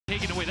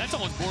taken away. That's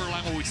almost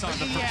borderline what we saw in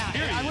the first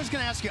period. I was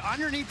going to ask you,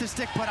 underneath the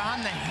stick, but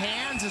on the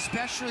hands,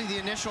 especially the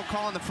initial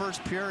call in the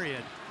first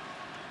period.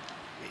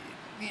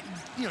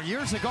 You know,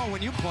 years ago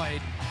when you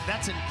played,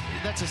 that's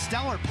a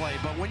stellar play,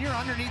 but when you're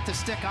underneath the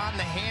stick on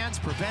the hands,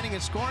 preventing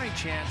a scoring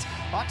chance,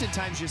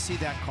 oftentimes you see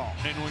that call.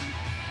 And when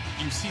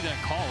you see that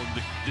call,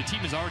 the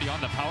team is already on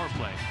the power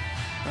play.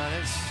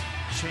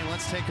 Shane,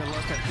 let's take a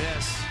look at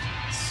this.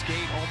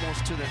 Skate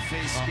almost to the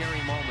face,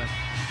 scary moment.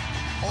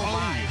 Oh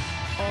my.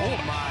 Oh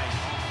my.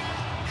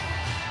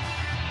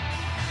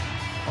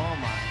 Oh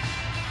my.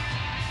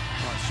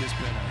 Well, it's just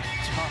been a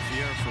tough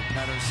year for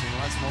Pettersson.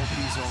 Let's hope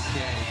he's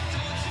okay.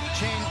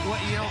 Shane,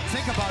 you know,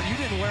 think about it. You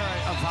didn't wear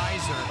a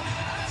visor.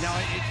 Now,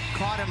 it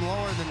caught him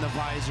lower than the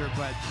visor,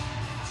 but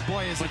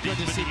boy, is it good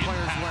to see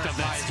players wear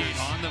visors.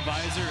 On the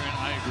visor, and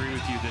I agree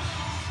with you that,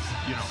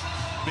 you know,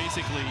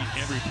 basically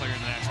every player in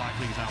the National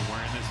Hockey League is not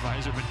wearing this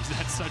visor, but he's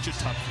had such a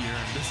tough year,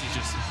 and this is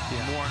just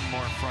more and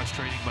more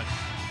frustrating, but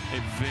a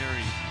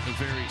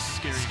very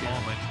scary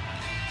moment,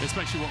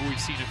 especially what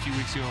we've seen a few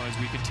weeks ago as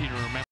we continue to remember.